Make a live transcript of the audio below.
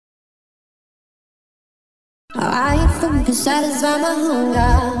I eat food to satisfy my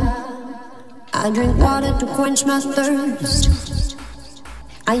hunger. I drink water to quench my thirst.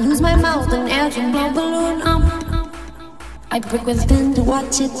 I use my mouth and air to blow balloon up. I prick with pen to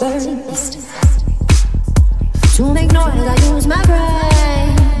watch it burst. To make noise I use my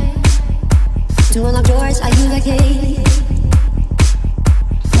brain. To unlock doors I use a key.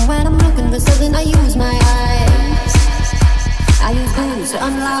 When I'm looking for something I use my eyes. I use booze to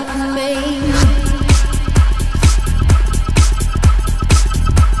unlock me.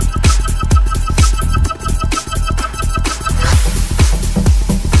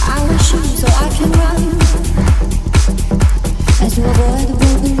 So I can run as to avoid the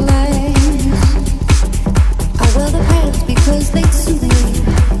broken glass. I wear the pants because they suit me,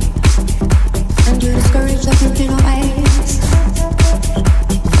 and to discourage the criminal ways.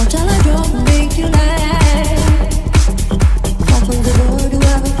 Until I drop and make you laugh. Open the door to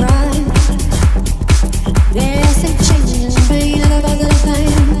every crime. Yes, it changes and pain and about the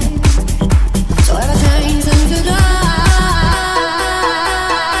thing. So ever change into die.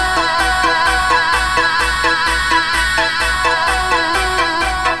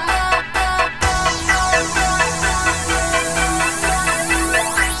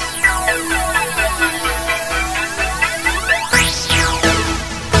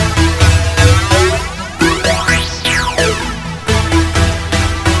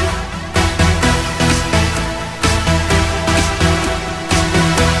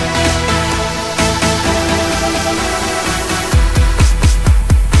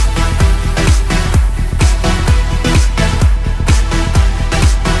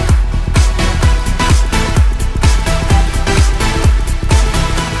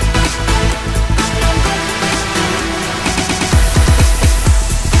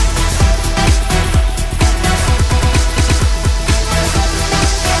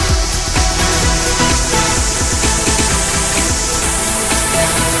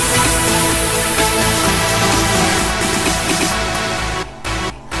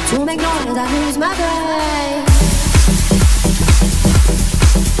 To make noise, I use my brain.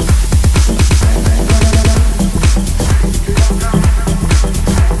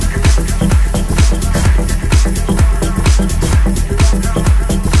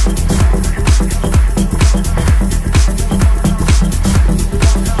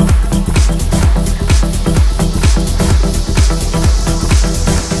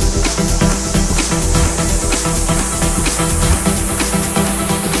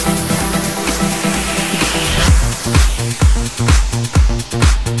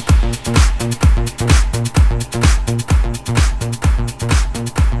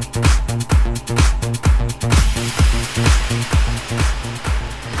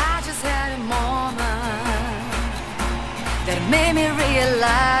 That made me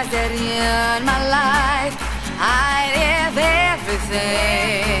realize that in my life I have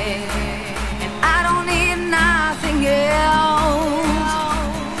everything, and I don't need nothing else.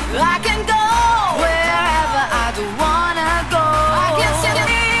 I can go wherever I do wanna go. I can see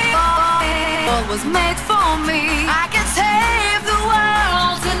what was made for me. I can save the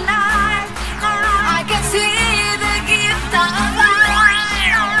world tonight. I can see the gift of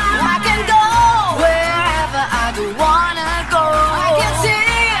life. I can go wherever I do wanna.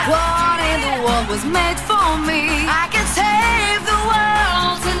 Was made for me. I can save the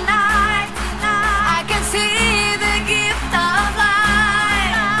world tonight. I can see the gift of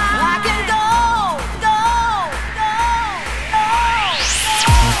life. I can go, go,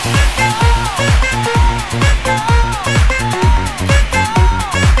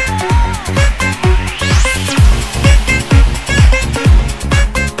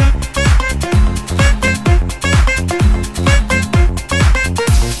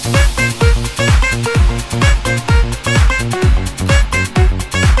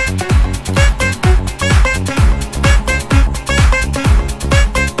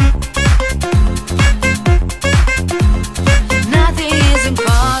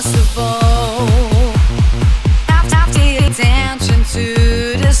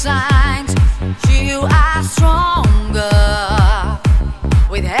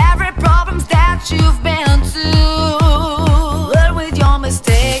 you've been to. Learn with your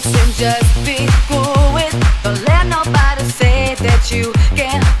mistakes and just be cool with. Don't let nobody say that you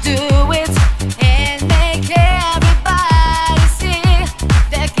can't do it. And make everybody see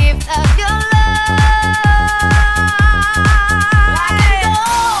the gift of your love. I can go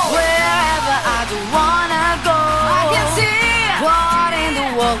wherever I do wanna go. I can see what in the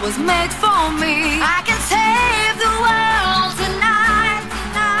world was made for me. I can save the world tonight.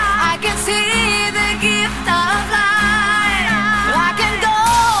 I can see the gift of life. I can go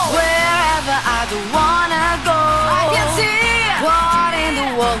wherever I do wanna go.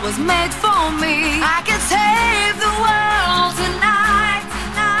 was made for me. I can save the world tonight.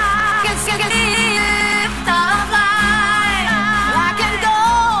 I can live the light. I can go.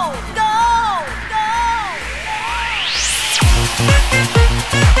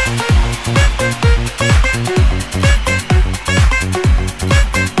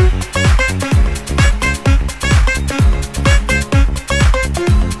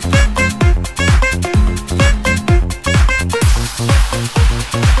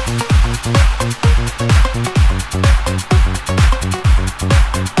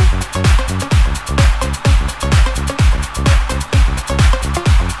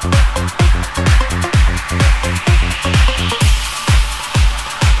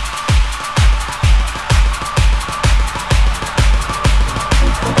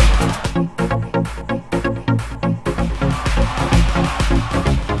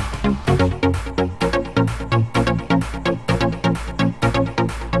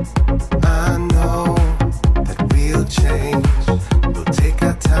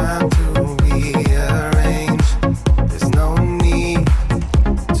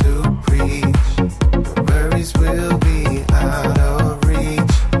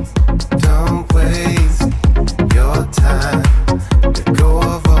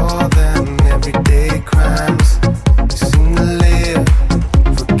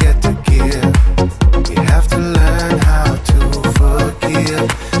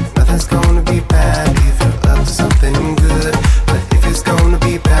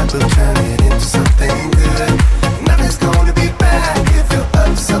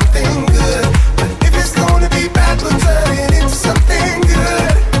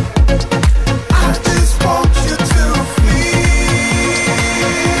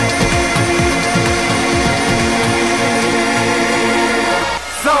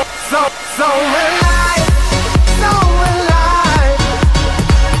 So